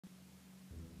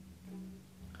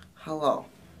Hello.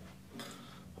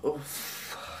 Oh,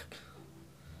 fuck.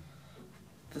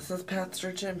 This is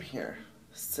Pastor Jim here.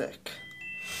 Sick.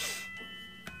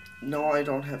 No, I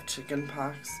don't have chicken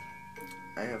pox.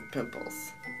 I have pimples.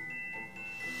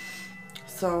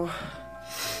 So,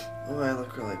 oh, I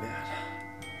look really bad.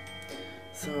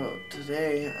 So,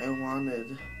 today I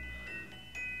wanted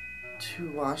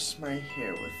to wash my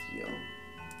hair with you.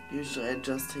 Usually I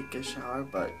just take a shower,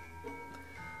 but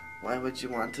why would you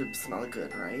want to smell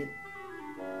good, right?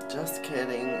 Just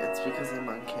kidding, it's because I'm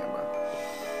on camera.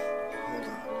 Hold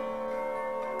on.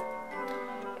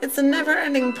 It's a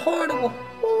never-ending portal!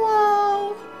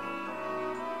 Whoa!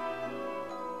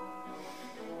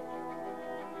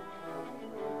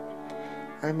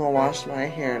 I'm gonna wash my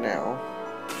hair now.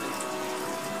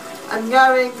 I'm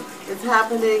going! It's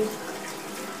happening!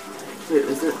 Wait,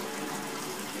 is it?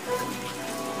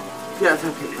 Yeah, it's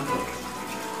happening. Okay.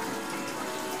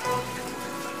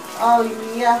 Oh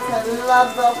yes, I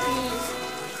love the feet.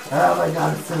 Oh my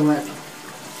god, it's so wet.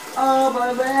 Oh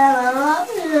my man, I love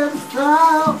him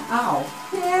so. Ow.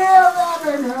 He'll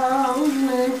never know.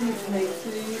 Makes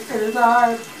me his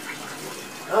heart.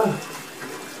 Oh,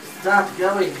 stop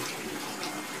going.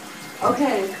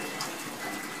 Okay.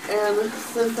 And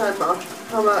since I'm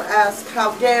gonna ask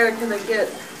how gay can I get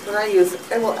when I use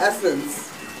Emerald Essence,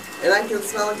 and I can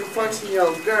smell like a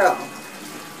 14-year-old girl.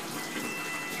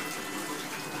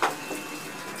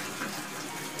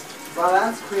 Wow,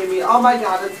 that's creamy. Oh my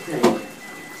god, it's pink.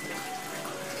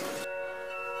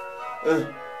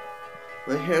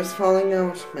 My hair's falling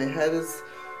out. My head is...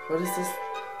 What is this?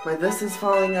 This is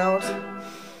falling out.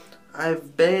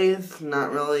 I've bathed.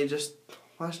 Not really, just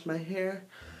washed my hair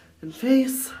and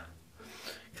face.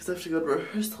 Because I have to go to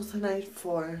rehearsal tonight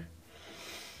for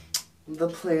the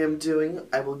play I'm doing.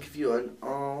 I will give you an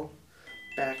all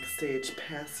backstage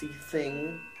passy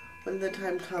thing when the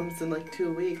time comes in like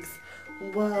 2 weeks.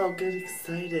 Wow, get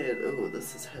excited. Oh,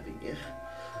 this is heavy.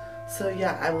 So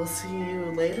yeah, I will see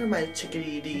you later, my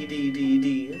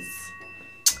chickadee-dee-dee-dee-dees.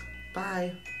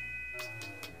 Bye.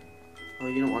 Oh,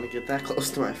 you don't want to get that close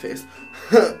to my face.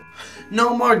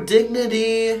 No more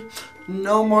dignity.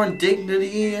 No more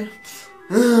dignity.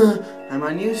 I'm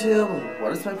on YouTube.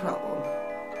 What is my problem?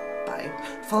 Bye.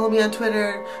 Follow me on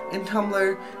Twitter and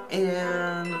Tumblr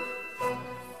and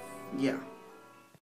yeah.